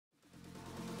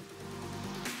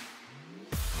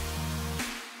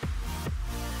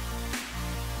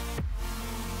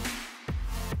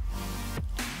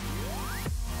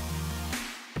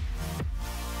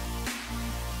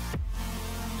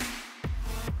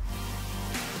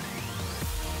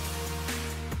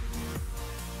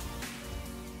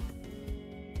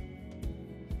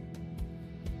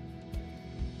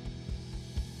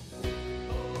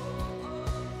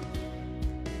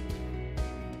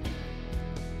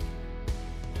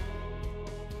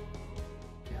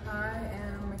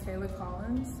Makayla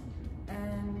Collins,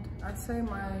 and I'd say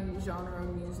my genre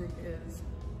of music is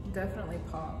definitely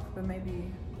pop, but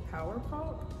maybe power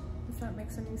pop, if that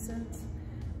makes any sense.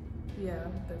 Yeah,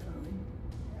 definitely.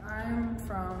 I'm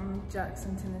from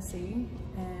Jackson, Tennessee,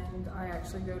 and I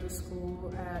actually go to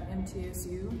school at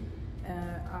MTSU.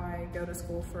 I go to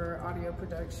school for audio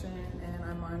production, and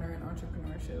I minor in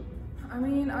entrepreneurship. I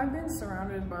mean, I've been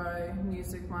surrounded by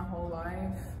music my whole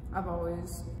life. I've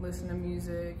always listened to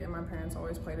music, and my parents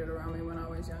always played it around me when I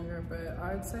was younger, but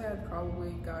I'd say I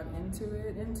probably got into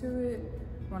it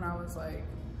when I was like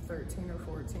 13 or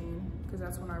 14, because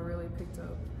that's when I really picked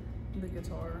up the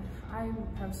guitar. I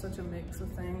have such a mix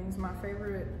of things. My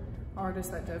favorite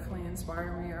artists that definitely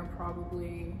inspire me are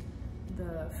probably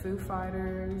the Foo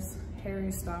Fighters,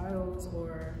 Harry Styles,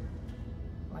 or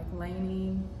like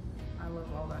Lainey. I love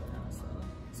all that kind of stuff.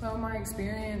 So my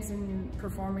experience in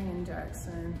performing in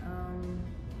Jackson,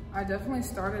 I definitely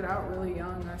started out really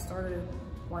young. I started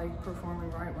like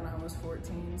performing right when I was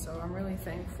 14, so I'm really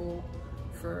thankful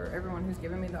for everyone who's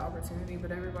given me the opportunity,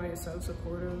 but everybody is so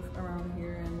supportive around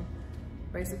here, and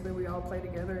basically we all play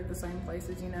together at the same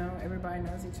places, you know, everybody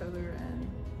knows each other, and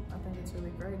I think it's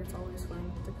really great. It's always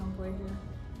fun to come play here.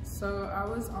 So I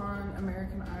was on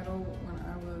American Idol when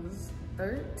I was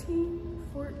 13,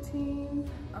 14.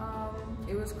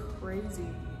 It was crazy.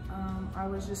 I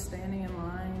was just standing in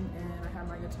line and I had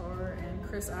my guitar, and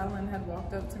Chris Allen had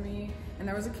walked up to me and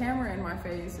there was a camera in my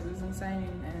face. It was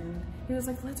insane. And he was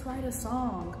like, let's write a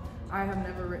song. I have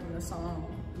never written a song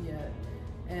yet.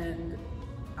 And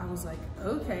I was like,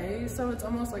 okay. So it's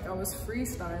almost like I was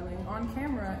freestyling on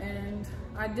camera, and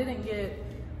I didn't get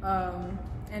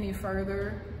any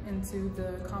further into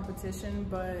the competition,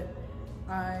 but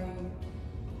I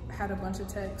had a bunch of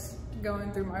texts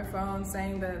going through my phone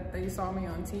saying that they saw me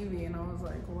on TV, and I was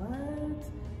like, what?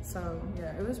 So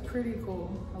yeah, it was pretty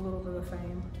cool, a little bit of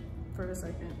fame for a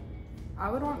second. I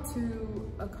would want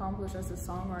to accomplish as a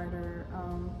songwriter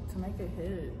to make a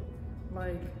hit.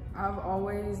 Like, I've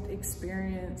always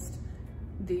experienced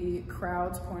the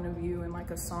crowd's point of view in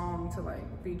like a song to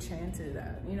like be chanted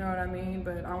at, you know what I mean?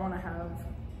 But I want to have,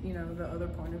 you know, the other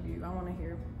point of view. I want to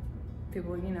hear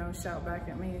people, you know, shout back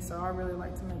at me. So I really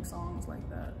like to make songs like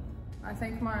that. I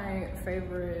think my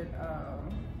favorite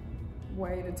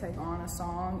way to take on a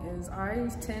song is I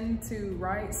tend to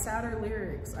write sadder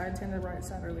lyrics.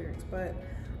 But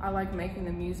I like making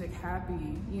the music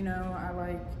happy, you know?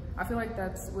 I feel like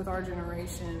that's, with our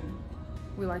generation,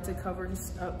 we like to cover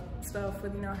up stuff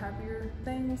with, you know, happier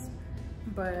things.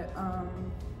 But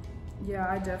yeah,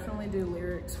 I definitely do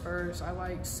lyrics first. I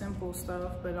like simple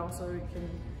stuff, but also it can,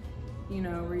 you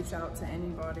know, reach out to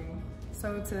anybody.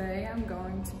 So today I'm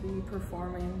going to be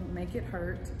performing Make It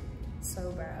Hurt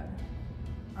So Bad.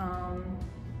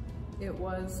 It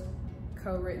was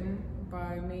co-written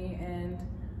by me and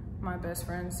my best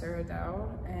friend Sarah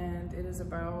Dowd, and it is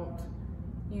about,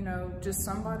 you know, just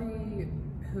somebody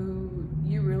who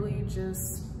you really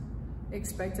just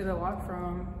expected a lot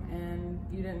from, and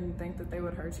you didn't think that they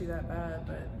would hurt you that bad,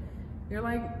 but you're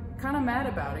like kind of mad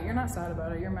about it. You're not sad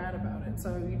about it, you're mad about it.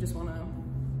 So you just want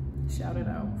to shout it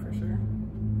out for sure.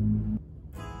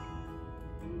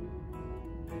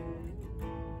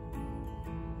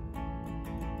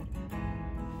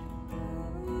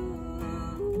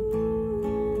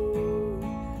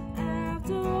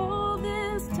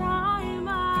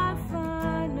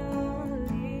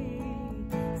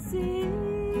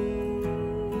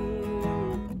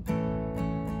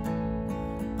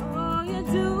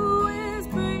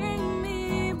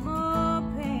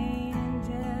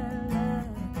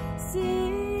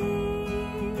 See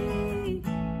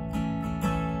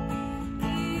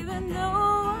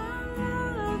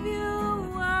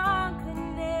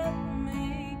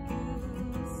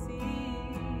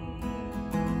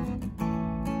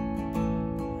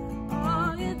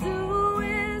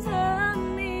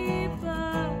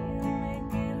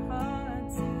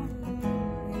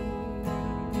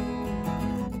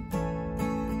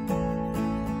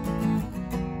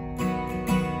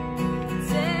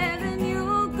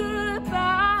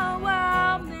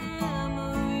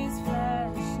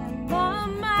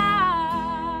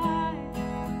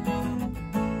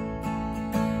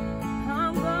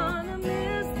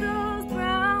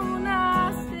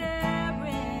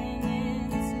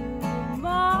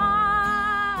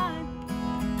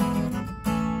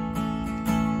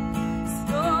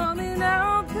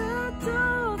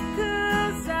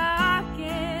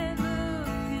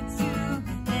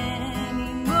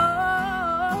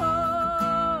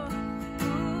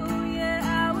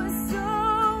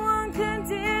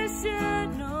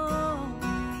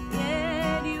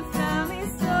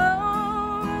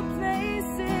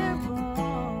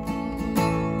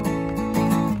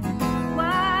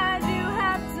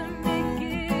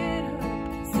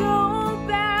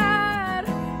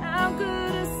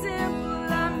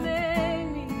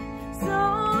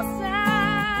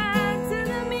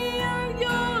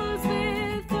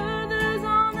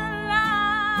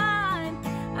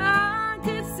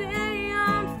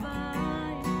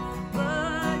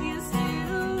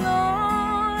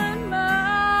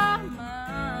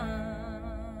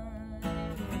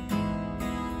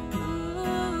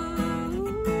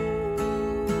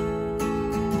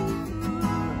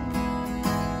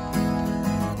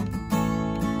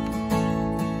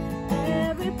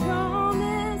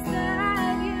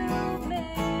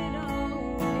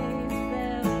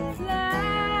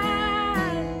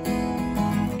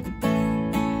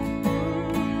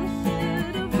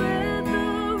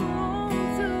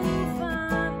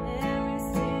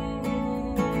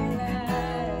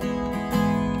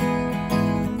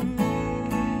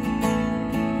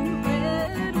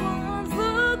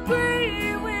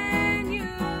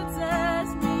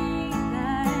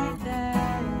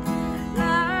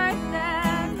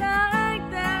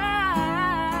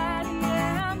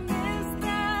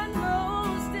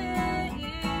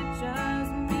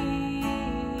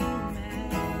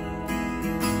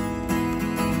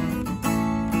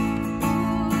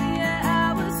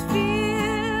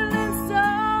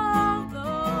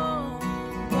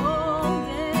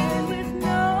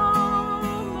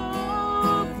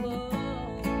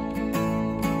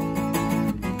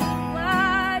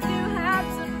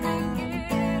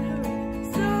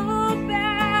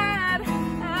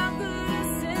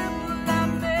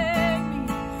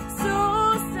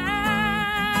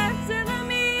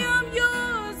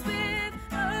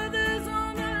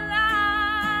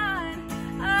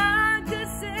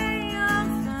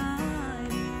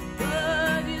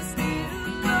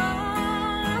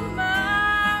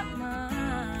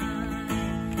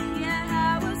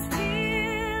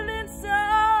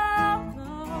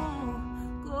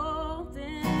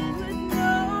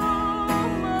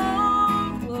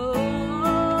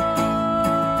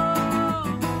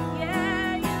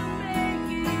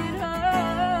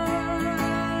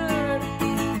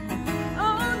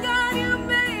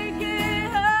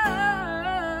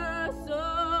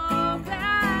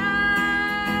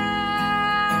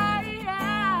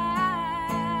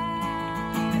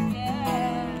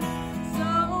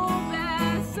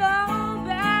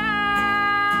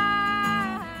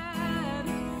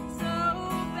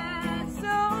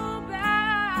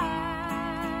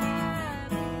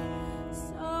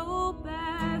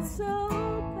so